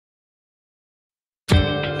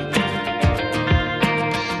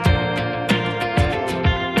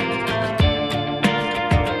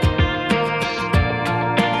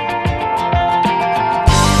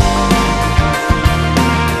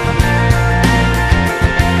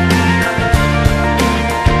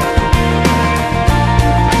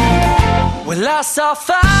I saw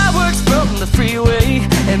fireworks from the freeway,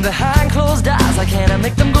 and behind closed eyes I can't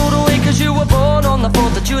make them go away. Cause you were born on the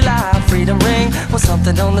 4th of July. Freedom ring, well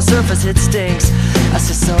something on the surface it stinks. I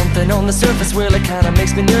see something on the surface, well it kinda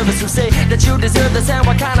makes me nervous. Who say that you deserve this, and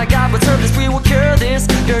what kind of God would serve this? We will cure this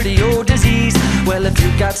dirty old disease. Well if you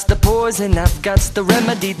got the poison, I've got the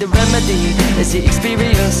remedy. The remedy is the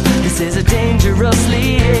experience. This is a dangerous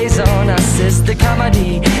liaison. I says the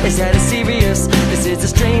comedy, is that it serious? This is a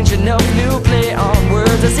strange enough new play on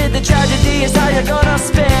words. I said the tragedy is how you're gonna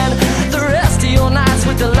spend the rest of your nights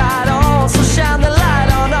with the light on. So shine the light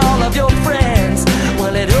on all of your friends.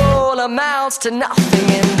 Well it all amounts to nothing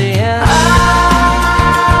in the end.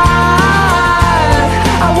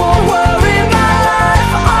 I won't worry my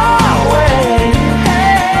life away.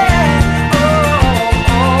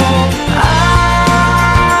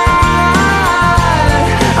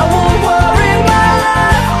 I won't worry my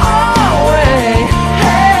life away.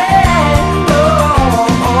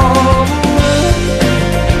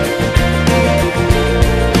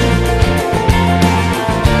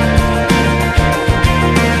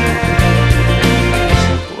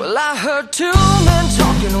 Well, I heard two men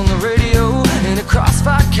talking on the radio in a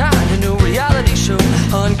crossfire kind of new reality show,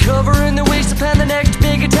 uncovering the ways to plan the next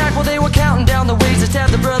big attack. Well, they were counting down the ways to stab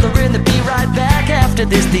the brother in the be right back. After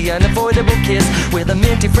this, the unavoidable kiss with a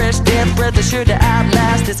minty fresh damp breath is sure to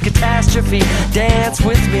outlast this catastrophe. Dance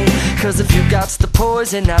with me, cause if you got the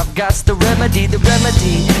poison, I've got the remedy. The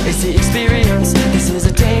remedy is the experience. This is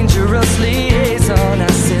a dangerous liaison. I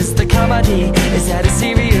says the comedy, is that it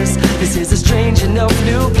serious? This is a strange enough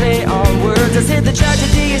new play on words. I said the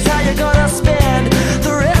tragedy is how you're gonna spend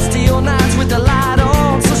the rest of your nights with the light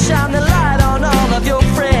on. So shine the light on all of your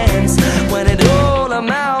friends when it all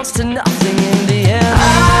amounts to nothing in the end.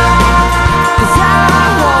 Cause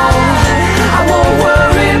I won't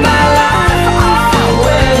worry my life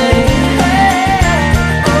away.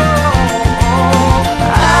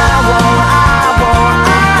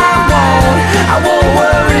 I won't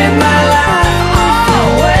worry my life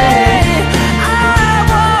away. I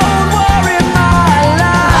won't worry my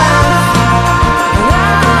life.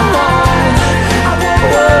 I won't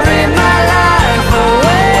worry my life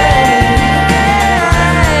away.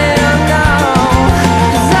 No,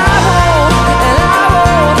 'cause I won't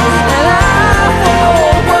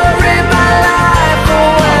worry my life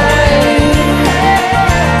away.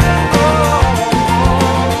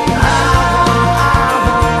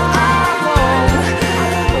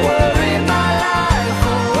 Worry my life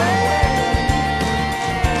away.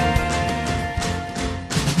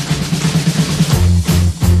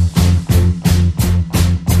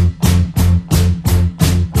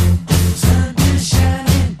 Sun is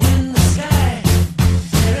shining in the sky.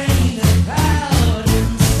 There ain't a cloud in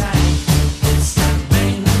sight. It's not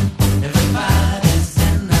raining. Everybody's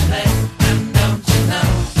in the play. And don't you know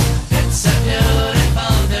it's a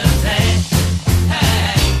beautiful day?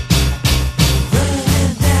 Hey,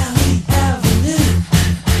 running down the avenue,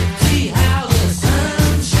 see how the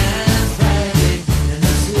sun shines brightly in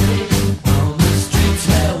the city. On the streets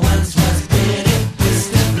where once was pretty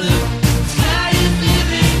crystal blue. Sky is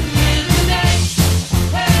living in the day.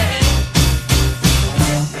 Hey,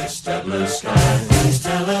 Mr. Blue Sky, please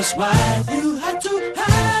tell us why you had to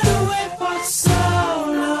hide away for so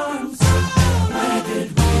long. Where did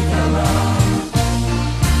we go wrong?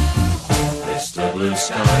 Mr. Blue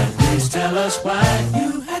Sky, please tell us why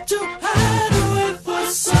you had to hide away for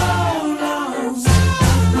so long.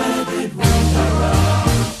 Where did we go wrong?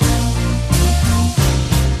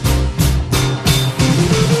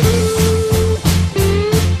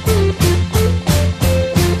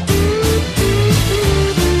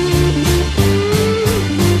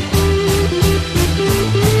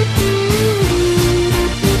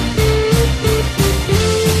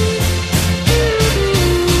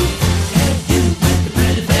 You with the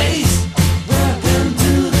pretty face, welcome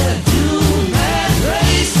to the human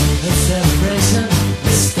race. A celebration,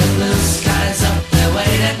 Mr. Blue Sky's up there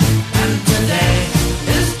waiting, and today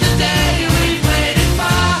is the day we've waited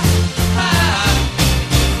for.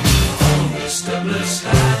 Oh, Mr. Blue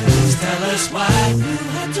Sky, please tell us why you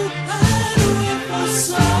had to hide away for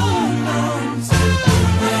so